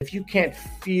If you can't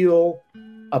feel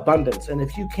abundance, and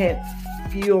if you can't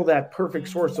feel that perfect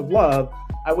source of love,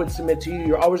 I would submit to you,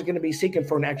 you're always going to be seeking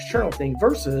for an external thing,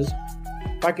 versus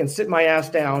if I can sit my ass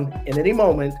down in any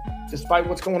moment, despite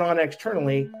what's going on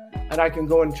externally, and I can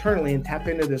go internally and tap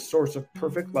into this source of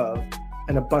perfect love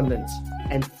and abundance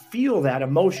and feel that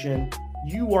emotion,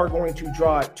 you are going to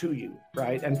draw it to you,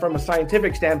 right? And from a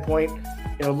scientific standpoint,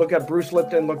 look at Bruce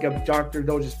Lipton, look at Dr.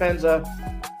 Joe Dispenza.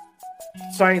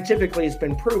 Scientifically, it's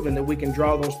been proven that we can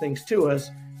draw those things to us.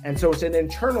 And so it's an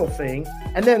internal thing.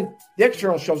 And then the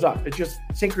external shows up. It's just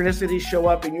synchronicities show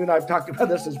up. And you and I have talked about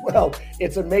this as well.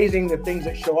 It's amazing the things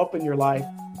that show up in your life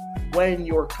when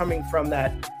you're coming from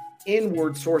that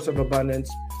inward source of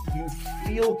abundance. You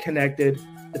feel connected,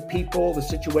 the people, the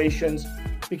situations,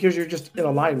 because you're just in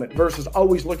alignment, versus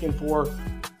always looking for,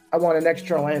 I want an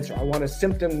external answer. I want a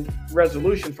symptom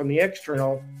resolution from the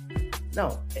external.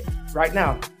 No, right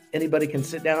now, anybody can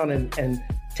sit down and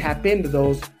tap into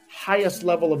those highest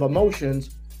level of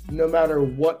emotions, no matter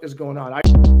what is going on.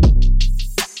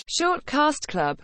 Short Cast Club.